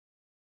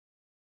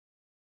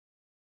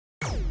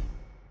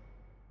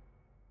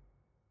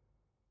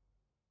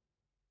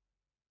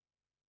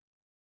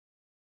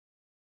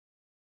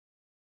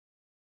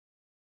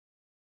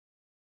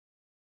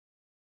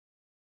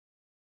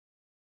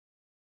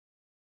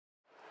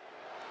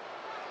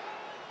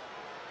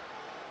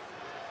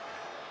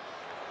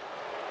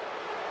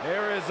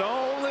There is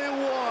only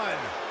one.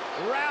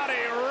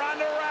 Rowdy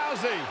Ronda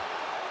Rousey.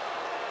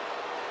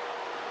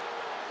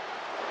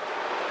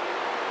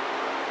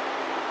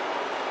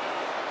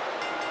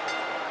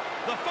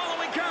 The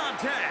following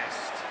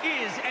contest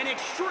is an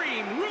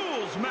Extreme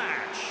Rules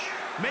match.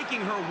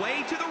 Making her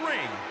way to the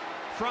ring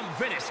from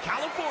Venice,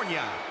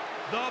 California,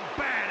 the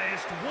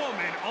baddest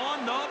woman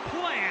on the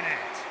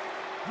planet,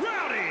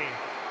 Rowdy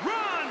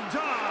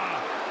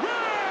Ronda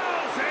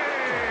Rousey!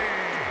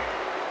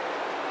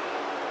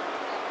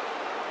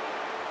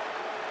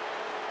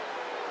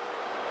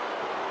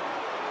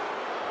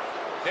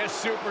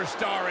 This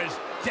superstar is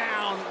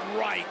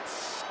downright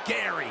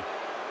scary.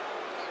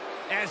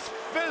 As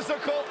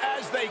physical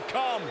as they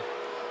come.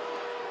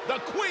 The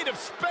Queen of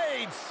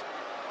Spades.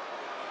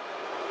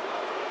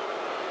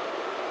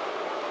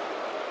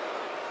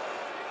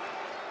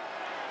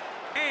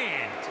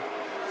 And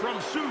from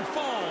Sioux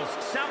Falls,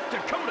 South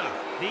Dakota,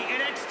 the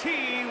NXT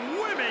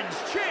Women's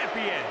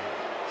Champion,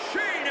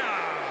 Shayna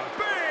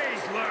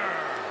Baszler.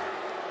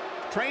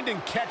 Trained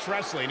in catch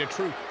wrestling, a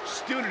true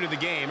student of the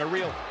game, a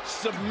real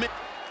submit.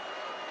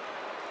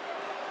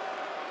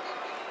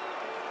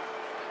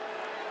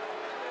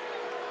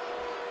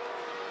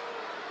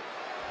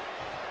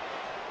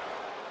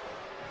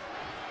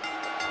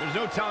 There's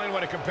no telling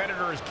what a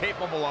competitor is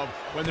capable of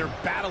when they're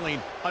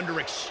battling under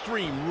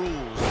extreme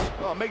rules.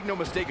 Well, make no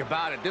mistake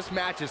about it. This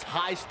match is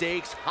high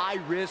stakes, high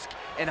risk,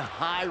 and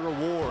high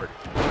reward.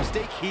 A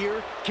mistake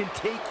here can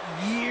take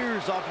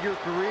years off your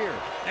career.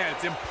 Yeah,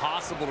 it's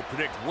impossible to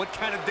predict what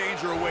kind of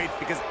danger awaits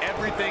because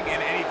everything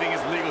and anything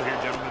is legal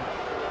here, gentlemen.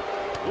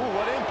 Ooh,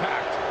 what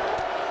impact.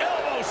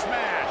 Elbow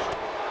smash.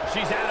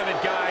 She's out of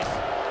it, guys.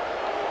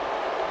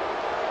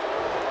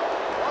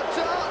 What's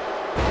up?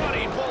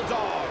 Running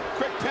bulldog.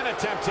 Quick pin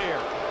attempt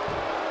here.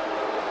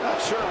 Not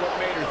sure what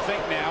made her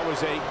think now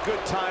was a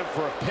good time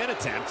for a pin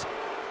attempt.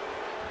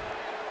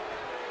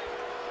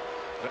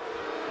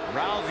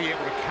 Rousey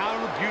able to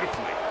counter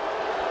beautifully.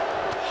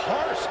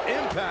 Harsh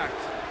impact.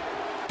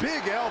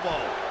 Big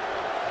elbow.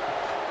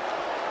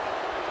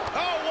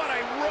 Oh, what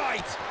a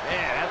right!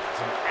 Man, that's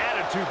some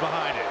attitude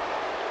behind it.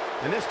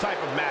 In this type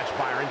of match,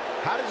 Byron,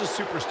 how does a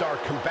superstar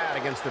combat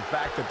against the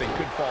fact that they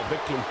could fall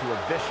victim to a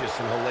vicious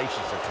and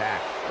hellacious attack?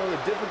 Well, the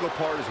difficult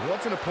part is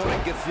once an opponent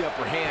gets the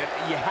upper hand,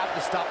 you have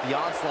to stop the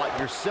onslaught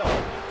yourself.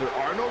 There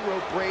are no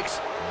rope breaks,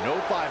 no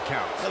 5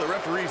 counts. Now, the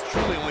referee's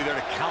truly only there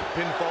to count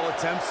pinfall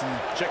attempts and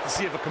check to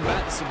see if a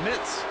combatant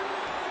submits.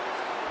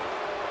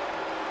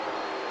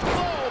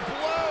 Low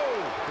blow!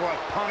 What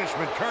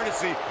punishment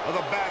courtesy of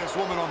the baddest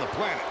woman on the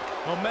planet.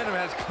 Momentum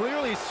has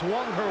clearly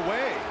swung her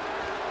way.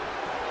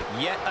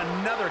 Yet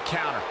another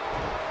counter.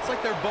 It's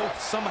like they're both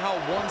somehow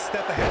one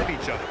step ahead of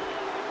each other.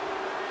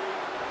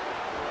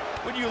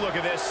 When you look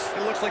at this,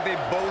 It looks like they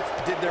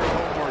both did their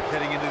homework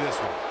heading into this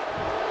one.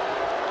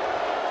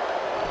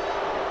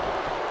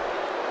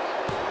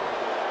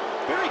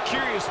 very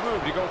curious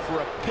move to go for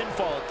a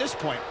pinfall at this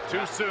point.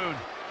 Too soon.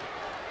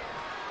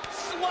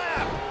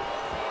 Slap!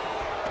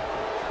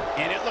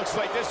 And it looks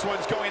like this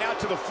one's going out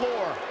to the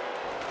floor.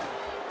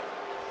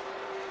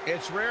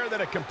 It's rare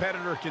that a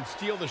competitor can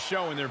steal the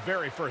show in their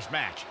very first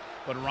match.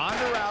 But Ronda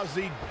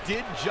Rousey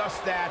did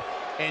just that,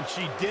 and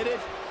she did it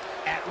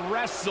at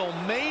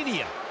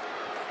WrestleMania.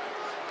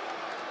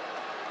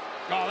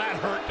 Oh, that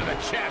hurt to the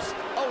chest.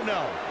 Oh,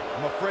 no.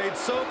 I'm afraid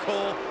so,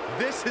 Cole.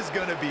 This is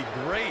going to be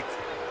great.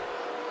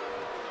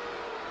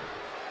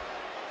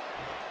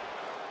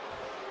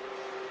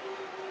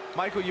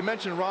 Michael, you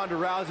mentioned Ronda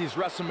Rousey's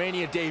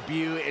WrestleMania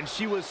debut, and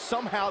she was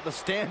somehow the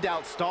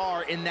standout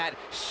star in that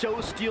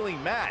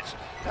show-stealing match.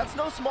 That's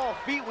no small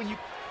feat when you...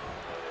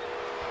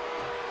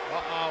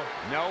 Uh-oh.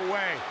 No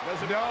way.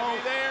 Doesn't want to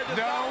be there. Does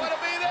not want to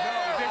be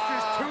there. No, this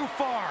is too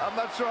far. I'm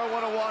not sure I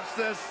want to watch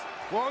this.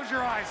 Close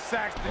your eyes,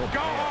 Saxton. Go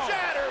home.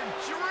 Shattered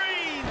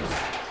dreams.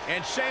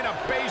 And Shayna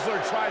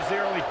Baszler tries the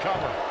early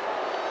cover.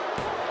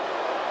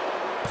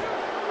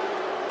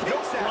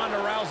 Nope, Ronda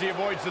Rousey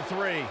avoids the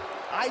 3.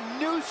 I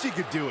knew she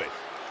could do it.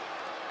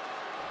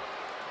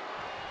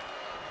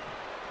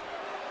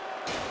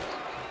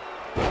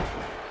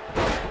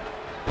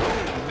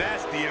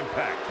 Nasty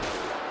impact.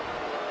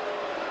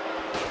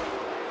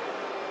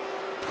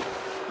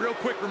 Real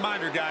quick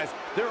reminder, guys,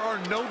 there are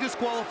no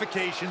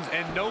disqualifications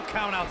and no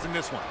countouts in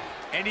this one.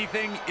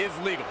 Anything is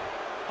legal.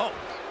 Oh,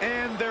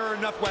 and there are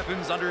enough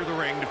weapons under the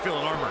ring to fill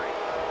an armory.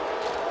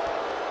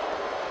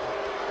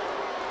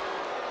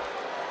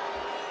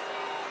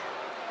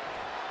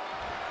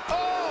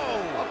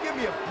 Give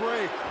me a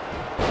break.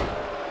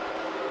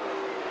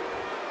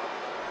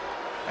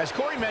 As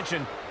Corey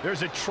mentioned,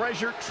 there's a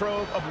treasure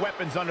trove of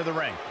weapons under the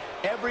ring.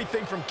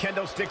 Everything from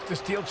kendo sticks to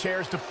steel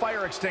chairs to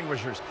fire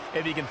extinguishers.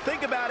 If you can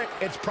think about it,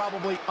 it's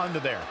probably under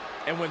there.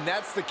 And when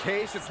that's the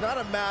case, it's not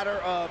a matter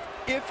of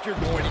if you're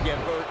going to get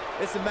hurt.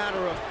 It's a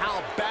matter of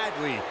how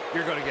badly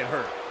you're going to get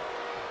hurt.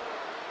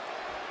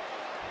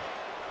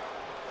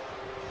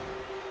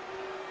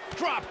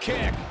 Drop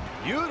kick.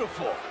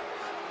 Beautiful.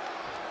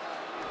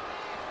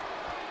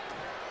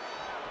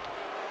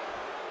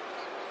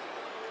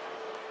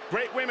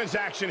 Great women's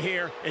action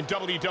here in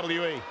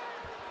WWE.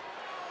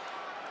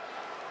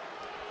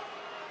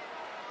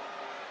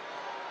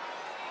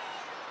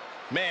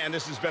 Man,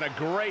 this has been a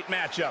great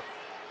matchup.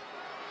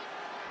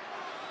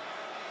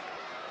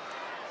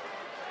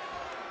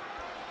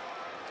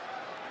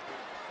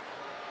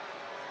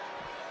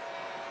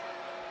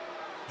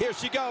 Here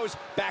she goes,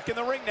 back in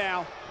the ring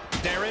now.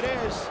 There it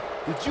is.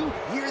 Did you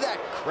hear that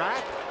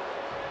crack?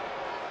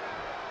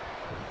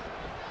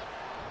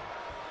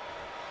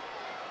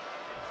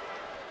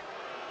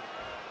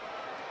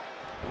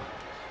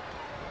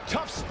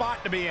 Tough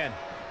spot to be in.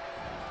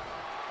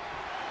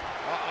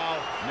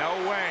 Uh-oh. No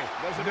way.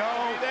 Doesn't want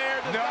to be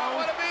there. Does not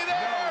want to be there.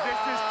 No,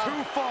 this is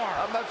too far.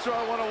 I'm not sure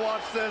I want to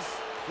watch this.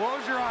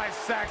 Close your eyes,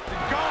 Saxton.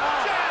 Go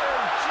home.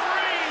 Shattered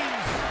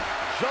dreams.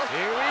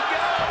 Here we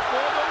go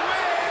for the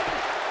win.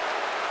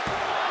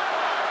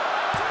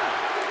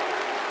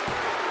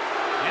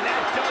 And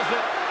that does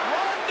it.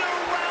 Ronda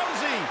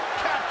Rousey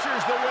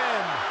captures the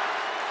win.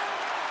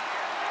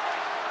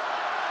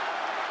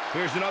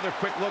 Here's another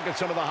quick look at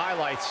some of the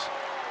highlights.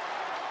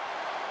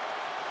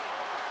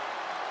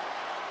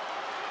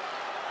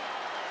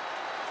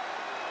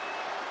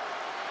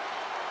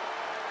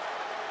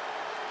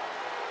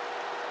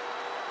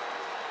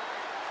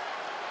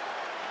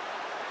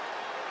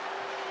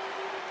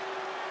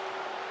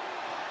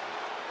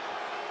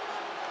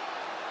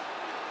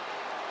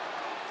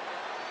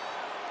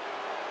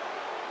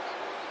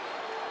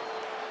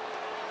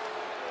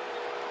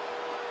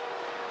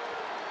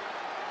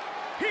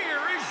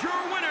 Here is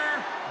your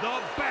winner, the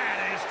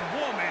baddest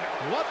woman.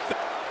 What the?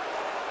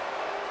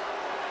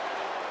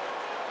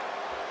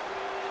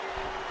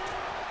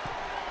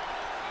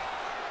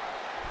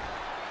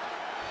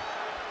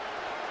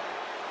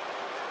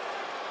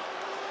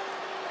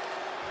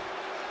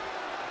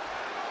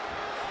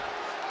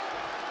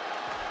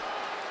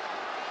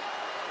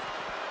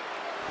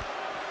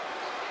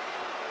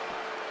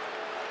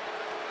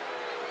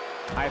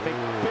 I think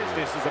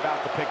business is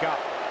about to pick up.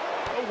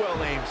 A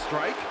well-aimed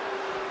strike.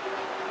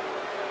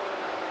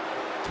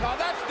 No,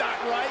 that's not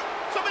right.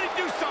 Somebody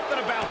do something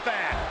about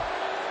that.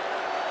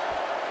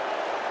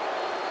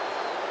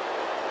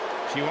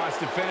 She wants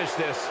to finish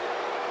this.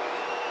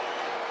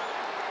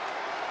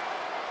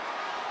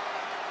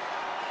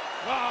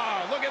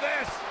 Oh, look at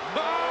this.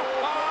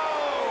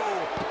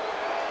 Oh!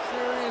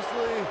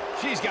 Seriously?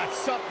 She's got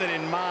something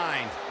in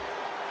mind.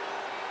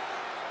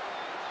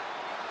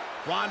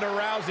 Ronda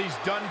Rousey's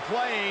done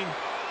playing.